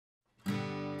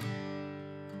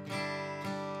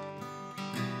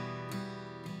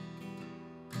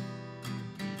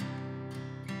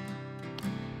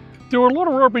There were a lot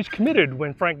of robberies committed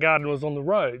when Frank Gardiner was on the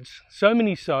roads, so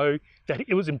many so that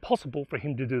it was impossible for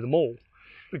him to do them all,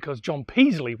 because John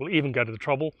Peasley will even go to the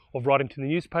trouble of writing to the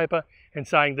newspaper and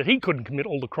saying that he couldn't commit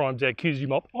all the crimes they accused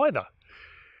him of either.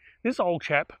 This old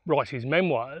chap writes his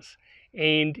memoirs,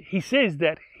 and he says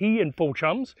that he and four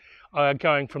chums are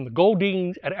going from the gold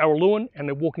diggings at Araluen and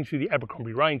they're walking through the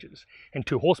Abercrombie Ranges, and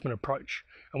two horsemen approach.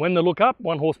 And when they look up,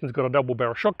 one horseman's got a double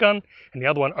barrel shotgun and the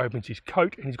other one opens his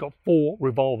coat and he's got 4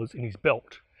 revolvers in his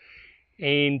belt.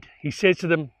 And he says to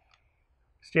them,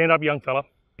 "Stand up, young fella."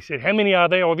 He said, "How many are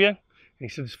there of you?" And he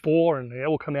said, "There's 4 and they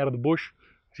all come out of the bush."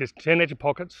 He says, "Stand out your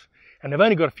pockets." And they've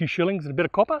only got a few shillings and a bit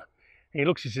of copper. And he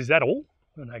looks, he says, "Is that all?"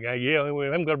 And they go, "Yeah, we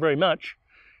haven't got very much."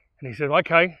 And he said,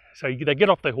 "Okay." So they get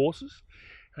off their horses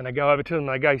and they go over to them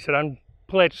and they go, he said,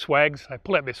 "Pull out your swags." They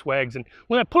pull out their swags, and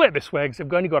when they pull out their swags,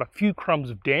 they've only got a few crumbs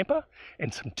of damper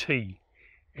and some tea.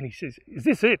 And he says, "Is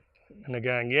this it?" And they're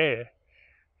going, "Yeah."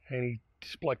 And he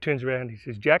just like turns around and he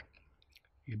says, "Jack,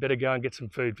 you better go and get some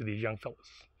food for these young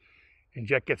fellas." And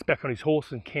Jack gets back on his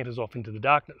horse and canters off into the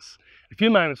darkness. A few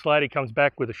moments later, he comes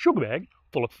back with a sugar bag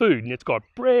full of food, and it's got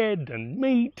bread and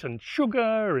meat and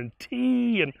sugar and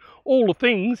tea and all the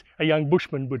things a young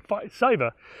bushman would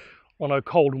savour on a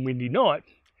cold and windy night.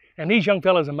 And these young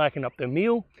fellas are making up their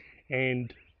meal,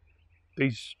 and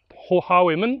these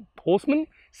horsemen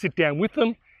sit down with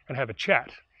them and have a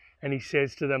chat. And he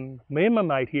says to them, "Me and my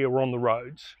mate here are on the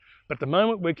roads, but at the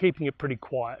moment we're keeping it pretty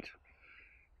quiet.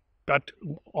 But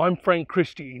I'm Frank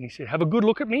Christie." And he said, "Have a good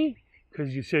look at me,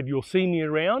 because you said you'll see me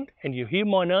around and you'll hear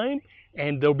my name,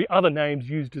 and there'll be other names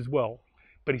used as well.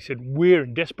 But," he said, "we're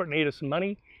in desperate need of some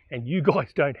money and you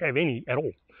guys don't have any at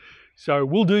all. So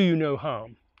we'll do you no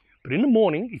harm. But in the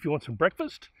morning, if you want some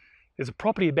breakfast, there's a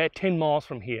property about 10 miles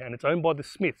from here and it's owned by the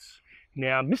Smiths.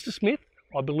 Now, Mr. Smith,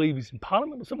 I believe, is in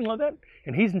Parliament or something like that,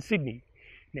 and he's in Sydney.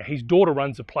 Now, his daughter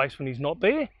runs the place when he's not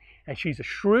there, and she's a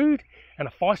shrewd and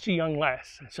a feisty young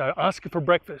lass. So ask her for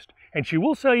breakfast and she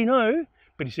will say no,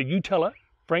 but," he said, "you tell her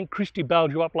Frank Christie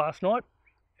bailed you up last night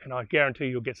and I guarantee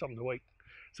you'll get something to eat."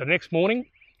 So the next morning,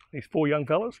 these 4 young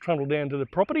fellas trundle down to the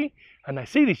property and they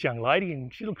see this young lady,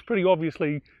 and she looks pretty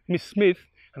obviously Miss Smith,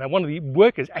 and one of the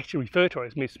workers actually refer to her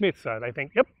as Miss Smith. So they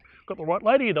think, yep, got the right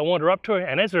lady. They wander up to her,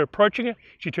 and as they're approaching her,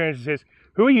 she turns and says,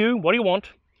 "Who are you? What do you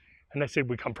want?" And they said,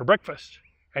 "We come for breakfast."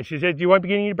 And she said, "You won't be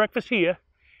getting any breakfast here."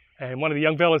 And one of the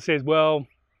young fellas says, "Well,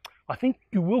 I think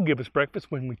you will give us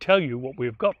breakfast when we tell you what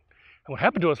we've got and what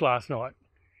happened to us last night.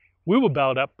 We were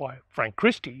bailed up by Frank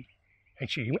Christie." And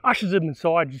she ushers him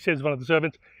inside. She says to one of the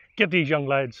servants, "Get these young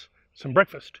lads some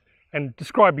breakfast and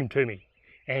describe him to me."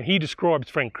 And he describes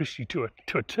Frank Christie to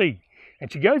a T.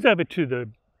 And she goes over to the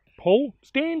hall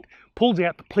stand, pulls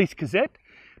out the Police Gazette.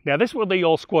 Now, that's what the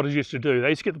old squatters used to do. They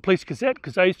used to get the Police Gazette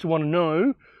because they used to want to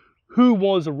know who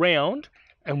was around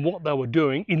and what they were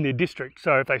doing in their district.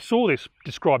 So if they saw this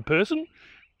described person,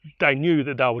 they knew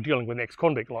that they were dealing with an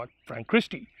ex-convict like Frank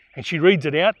Christie. And she reads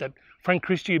it out that Frank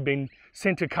Christie had been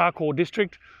sent to Carcoar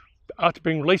district after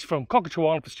being released from Cockatoo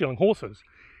Island for stealing horses.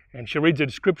 And she reads the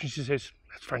description. She says,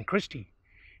 "That's Frank Christie."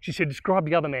 She said, "Describe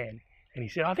the other man." And he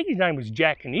said, "I think his name was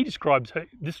Jack." And he describes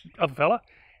this other fella.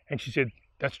 And she said,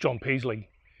 "That's John Peasley."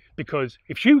 Because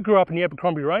if she grew up in the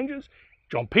Abercrombie Ranges,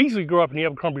 John Peasley grew up in the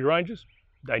Abercrombie Ranges,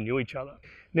 they knew each other.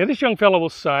 Now, this young fella will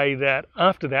say that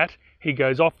after that, he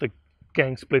goes off, the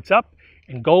gang splits up,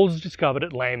 and gold is discovered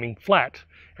at Lambing Flat.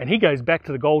 And he goes back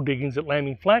to the gold diggings at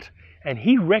Lambing Flat, and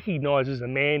he recognises a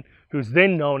man who's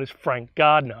then known as Frank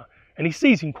Gardiner. And he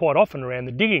sees him quite often around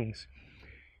the diggings.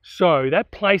 So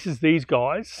that places these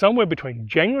guys somewhere between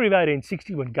January of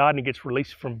 1860, when Gardiner gets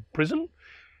released from prison,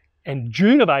 and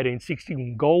June of 1860,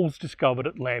 when gold's discovered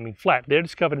at Lambing Flat. They're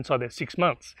discovered inside that 6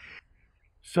 months.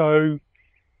 So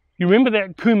you remember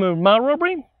that Cooma Mail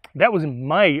robbery? That was in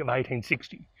May of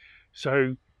 1860.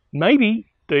 So maybe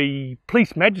the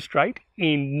police magistrate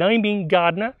in naming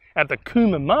Gardiner at the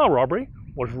Cooma Mail robbery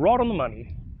was right on the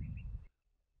money.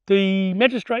 The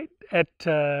magistrate at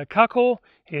Carcoar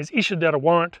has issued out a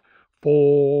warrant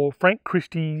for Frank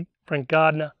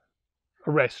Gardiner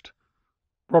arrest,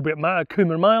 robbery at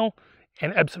Cooma Mail,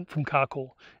 and absent from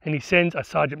Carcoar. And he sends a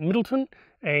Sergeant Middleton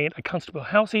and a Constable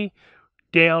Housey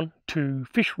down to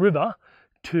Fish River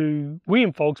to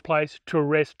William Fogg's place to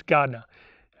arrest Gardiner.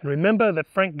 And remember that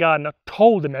Frank Gardiner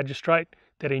told the magistrate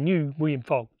that he knew William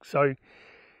Fogg. So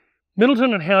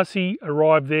Middleton and Housey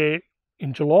arrived there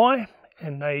in July,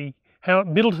 and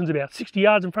Middleton's about 60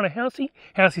 yards in front of Housey.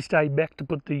 Housey stayed back to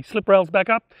put the slip rails back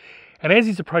up. And as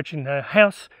he's approaching the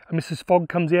house, Mrs. Fogg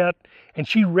comes out and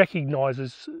she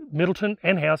recognises Middleton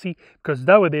and Housey because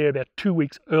they were there about 2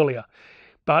 weeks earlier.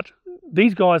 But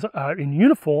these guys are in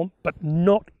uniform, but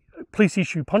not police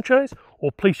issue ponchos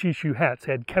or police issue hats.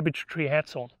 They had cabbage tree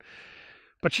hats on.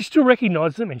 But she still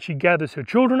recognises them, and she gathers her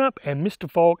children up and Mr.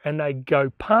 Fogg, and they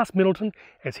go past Middleton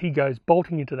as he goes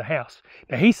bolting into the house.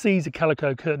 Now he sees the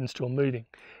calico curtain still moving,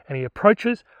 and he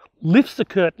approaches, lifts the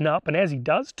curtain up, and as he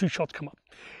does, 2 shots come up.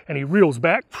 And he reels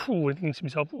back, and thinks to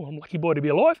himself, oh, I'm lucky boy to be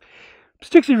alive.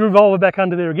 Sticks his revolver back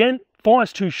under there again,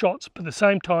 fires 2 shots, but at the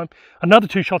same time, another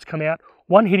 2 shots come out,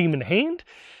 one hitting him in the hand,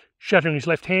 shattering his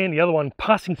left hand, the other one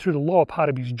passing through the lower part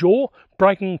of his jaw,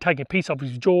 breaking, taking a piece off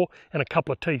his jaw and a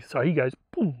couple of teeth. So he goes,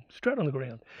 boom, straight on the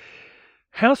ground.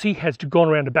 Housey has gone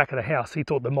around the back of the house. He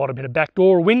thought there might have been a back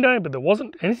door or window, but there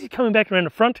wasn't. And as he's coming back around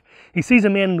the front, he sees a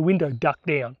man in the window duck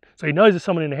down. So he knows there's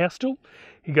someone in the house still.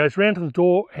 He goes round to the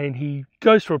door and he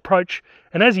goes to approach.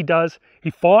 And as he does,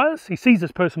 he fires. He sees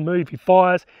this person move. He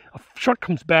fires. A shot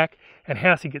comes back and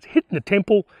Housey gets hit in the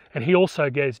temple and he also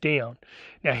goes down.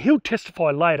 Now, he'll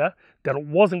testify later that it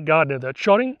wasn't Gardiner that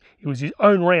shot him. It was his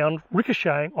own round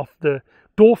ricocheting off the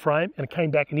door frame and it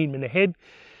came back and hit him in the head.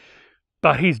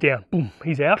 But he's down. Boom,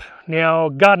 he's out. Now,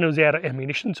 Gardiner was out of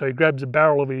ammunition, so he grabs the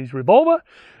barrel of his revolver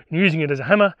and using it as a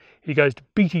hammer, he goes to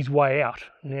beat his way out.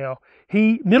 Now,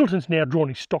 Middleton's now drawn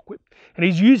his stock whip, and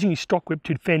he's using his stock whip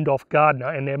to fend off Gardiner,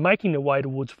 and they're making their way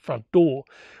towards the front door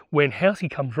when Housey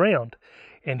comes round.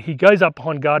 And he goes up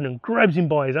behind Gardiner and grabs him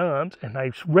by his arms, and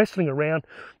they're wrestling around.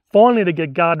 Finally, they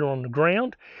get Gardiner on the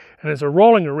ground, and as they're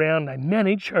rolling around, they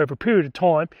manage over a period of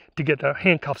time to get the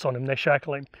handcuffs on him. They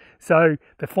shackle him. So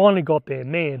they finally got their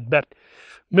man, but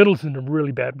Middleton's in a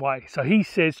really bad way. So he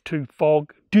says to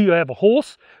Fogg, do you have a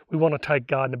horse? We want to take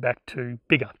Gardiner back to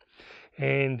Bigger.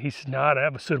 And he says, no, I don't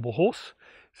have a suitable horse.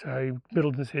 So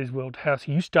Middleton says, well, Housey,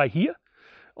 you stay here.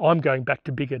 I'm going back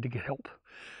to Bigger to get help.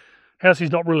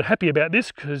 Housey's not really happy about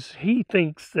this because he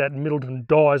thinks that Middleton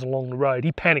dies along the road.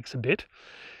 He panics a bit.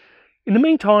 In the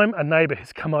meantime, a neighbour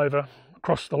has come over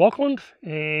across the Lachlan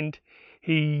and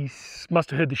he must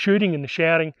have heard the shooting and the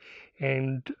shouting,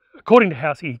 and according to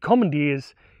Housey, he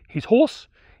commandeers his horse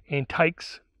and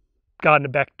takes Gardiner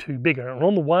back to Bigger. And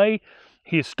on the way,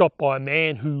 he is stopped by a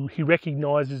man who he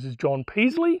recognises as John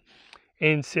Peasley,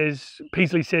 and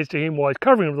Peasley says to him while he's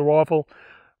covering him with the rifle,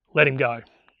 let him go.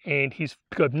 And he's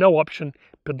got no option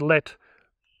but to let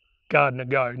Gardiner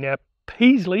go. Now,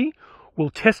 Peasley will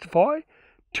testify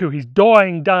to his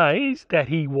dying days that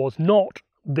he was not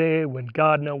there when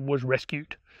Gardiner was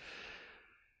rescued.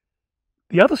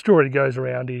 The other story that goes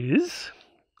around is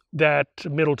that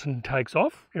Middleton takes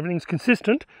off. Everything's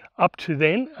consistent up to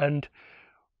then, and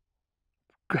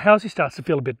Housey starts to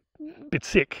feel a bit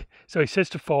sick. So he says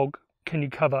to Fogg, can you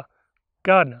cover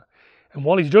Gardiner? And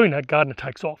while he's doing that, Gardiner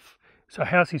takes off. So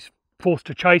Housey's forced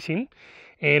to chase him.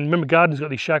 And remember, Gardiner's got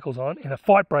these shackles on, and a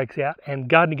fight breaks out, and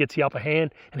Gardiner gets the upper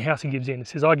hand, and Housey gives in and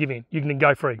says, I give in. You can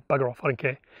go free. Bugger off. I don't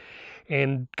care.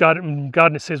 And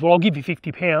Gardiner says, well, I'll give you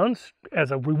 £50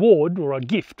 as a reward or a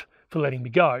gift for letting me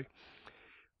go.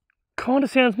 Kind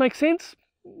of makes sense?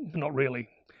 Not really.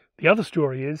 The other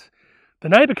story is the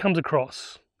neighbour comes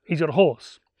across. He's got a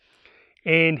horse.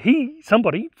 And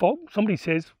somebody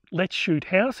says, let's shoot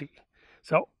Housey.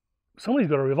 So somebody's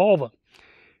got a revolver.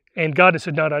 And Gardiner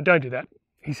said, no, don't do that.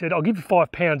 He said, I'll give you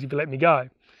 £5 if you let me go.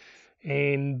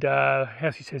 And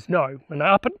Housey says, no. And they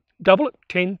up it, double it,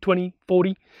 10, 20,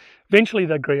 40. Eventually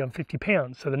they agree on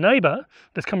 £50. So the neighbour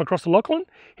that's come across the Lachlan,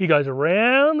 he goes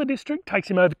around the district, takes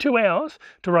him over 2 hours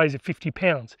to raise it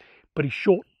 £50. But he's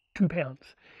short £2.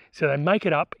 So they make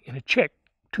it up in a cheque,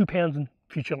 £2 and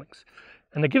a few shillings.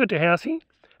 And they give it to Housey.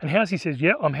 And Housey says,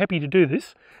 yeah, I'm happy to do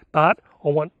this, but I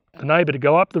want the neighbour to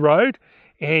go up the road.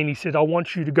 And he said, I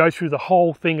want you to go through the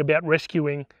whole thing about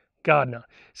rescuing Gardiner.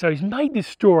 So he's made this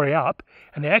story up,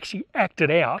 and they actually acted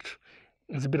out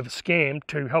as a bit of a scam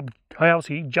to help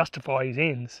Housey justify his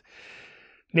ends.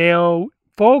 Now,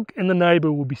 Fogg and the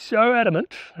neighbour will be so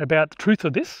adamant about the truth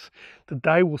of this that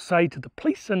they will say to the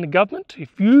police and the government,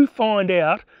 if you find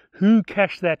out who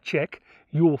cashed that cheque,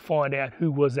 you will find out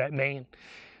who was that man.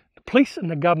 The police and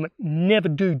the government never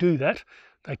do that.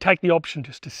 They take the option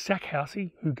just to sack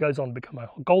Housey, who goes on to become a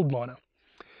gold miner.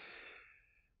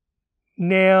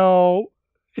 Now,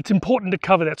 it's important to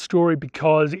cover that story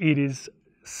because it is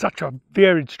such a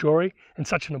varied story and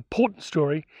such an important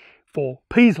story for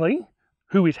Peasley,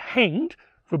 who is hanged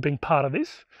for being part of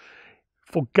this,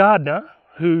 for Gardiner,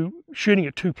 who shooting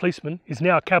at 2 policemen is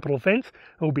now a capital offence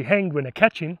and will be hanged when they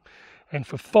catch him, and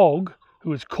for Fogg,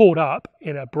 who is caught up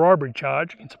in a bribery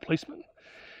charge against a policeman.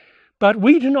 But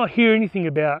we do not hear anything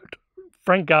about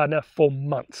Frank Gardiner for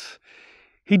months.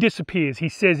 He disappears. He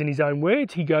says in his own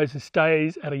words, he goes and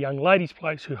stays at a young lady's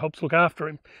place who helps look after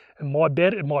him. And my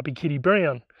bet it might be Kitty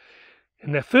Brown.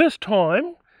 And the first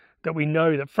time that we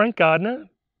know that Frank Gardiner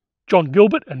John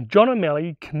Gilbert and John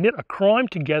O'Malley commit a crime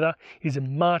together is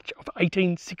in March of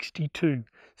 1862,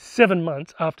 7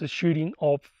 months after the shooting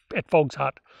at Fogg's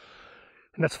hut.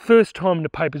 And that's the first time in the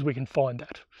papers we can find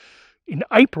that. In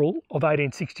April of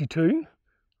 1862,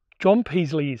 John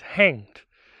Peaslee is hanged.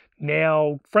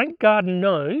 Now, Frank Gardiner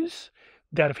knows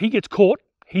that if he gets caught,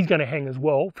 he's going to hang as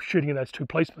well for shooting at those two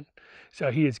policemen. So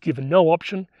he is given no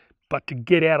option but to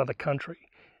get out of the country.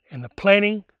 And the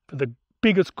planning for the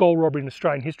biggest gold robbery in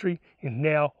Australian history is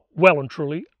now well and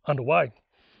truly underway.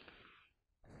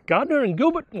 Gardiner and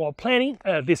Gilbert, while planning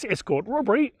this escort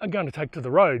robbery, are going to take to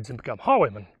the roads and become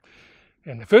highwaymen.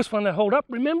 And the first one they hold up,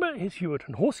 remember, is Hewitt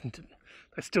and Horsington.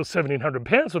 They steal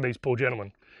 £1,700 from these poor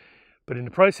gentlemen. But in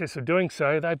the process of doing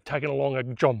so, they've taken along a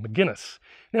John McGuinness.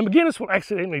 Now, McGuinness will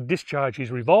accidentally discharge his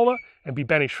revolver and be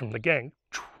banished from the gang.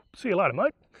 See you later,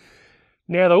 mate.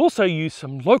 Now, they also use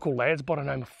some local lads by the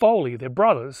name of Foley, their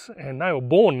brothers, and they were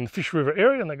born in the Fish River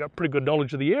area and they got pretty good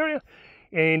knowledge of the area.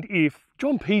 And if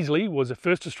John Peaslee was the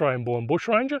first Australian-born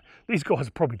bushranger, these guys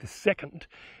are probably the second.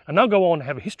 And they'll go on to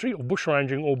have a history of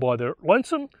bushranging all by their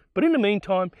lonesome, but in the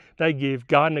meantime, they give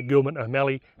Gardiner, Gilbert and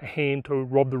O'Malley a hand to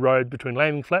rob the road between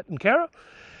Lambing Flat and Carra.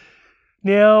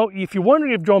 Now, if you're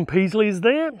wondering if John Peaslee is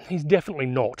there, he's definitely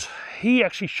not. He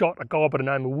actually shot a guy by the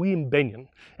name of William Benyon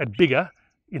at Biggar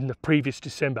in the previous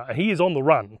December, and he is on the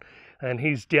run. And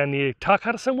he's down near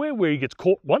Tarcutta somewhere where he gets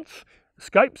caught once,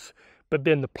 escapes, but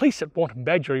then the police at Wanton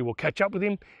Badgery will catch up with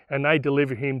him and they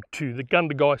deliver him to the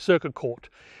Gundagai Circuit Court.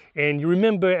 And you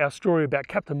remember our story about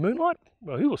Captain Moonlight?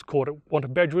 Well, he was caught at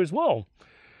Wanton Badgery as well.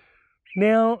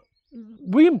 Now,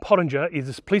 William Pottinger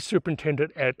is the police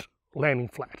superintendent at Lambing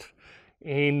Flat,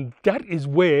 and that is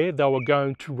where they were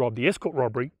going to rob the escort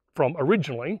robbery from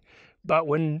originally. But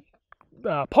when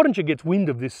Pottinger gets wind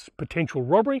of this potential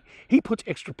robbery, he puts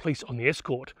extra police on the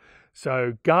escort.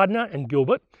 So Gardiner and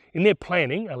Gilbert, in their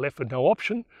planning, are left with no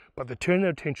option, but they turn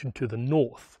their attention to the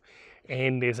north.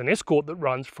 And there's an escort that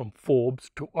runs from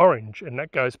Forbes to Orange, and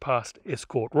that goes past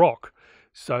Escort Rock.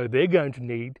 So they're going to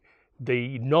need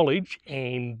the knowledge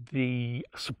and the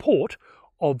support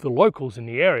of the locals in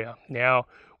the area. Now,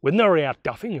 when they were out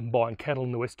duffing and buying cattle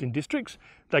in the Western Districts,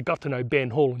 they got to know Ben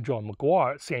Hall and John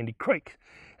Maguire at Sandy Creek.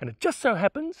 And it just so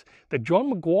happens that John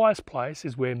Maguire's place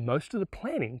is where most of the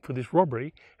planning for this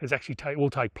robbery will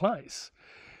take place.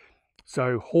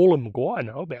 So Hall and Maguire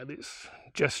know about this.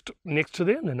 Just next to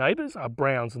them, the neighbours, are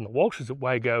Browns and the Walshes at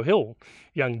Wago Hill.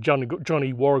 Young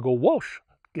Johnny Warrigal Walsh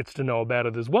gets to know about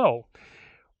it as well.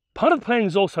 Part of the planning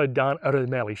is also done at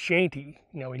O'Malley's shanty.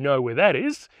 Now we know where that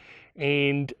is,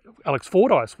 and Alex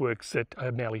Fordyce works at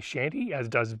O'Malley's shanty, as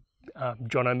does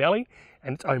John O'Malley,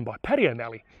 and it's owned by Paddy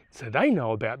O'Malley. So they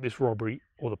know about this robbery,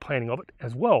 or the planning of it,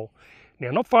 as well.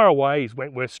 Now, not far away is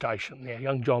Wentworth Station. Now,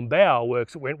 young John Bower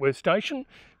works at Wentworth Station.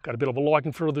 Got a bit of a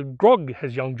liking for the grog,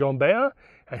 has young John Bower,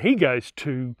 and he goes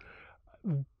to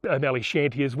O'Malley's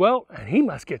shanty as well, and he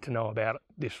must get to know about it,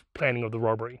 this planning of the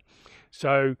robbery.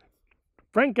 So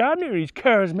Frank Gardiner, his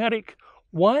charismatic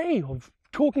way of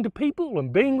talking to people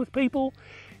and being with people,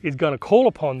 is going to call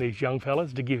upon these young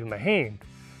fellas to give him a hand.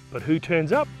 But who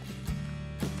turns up?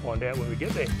 We'll find out when we get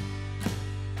there.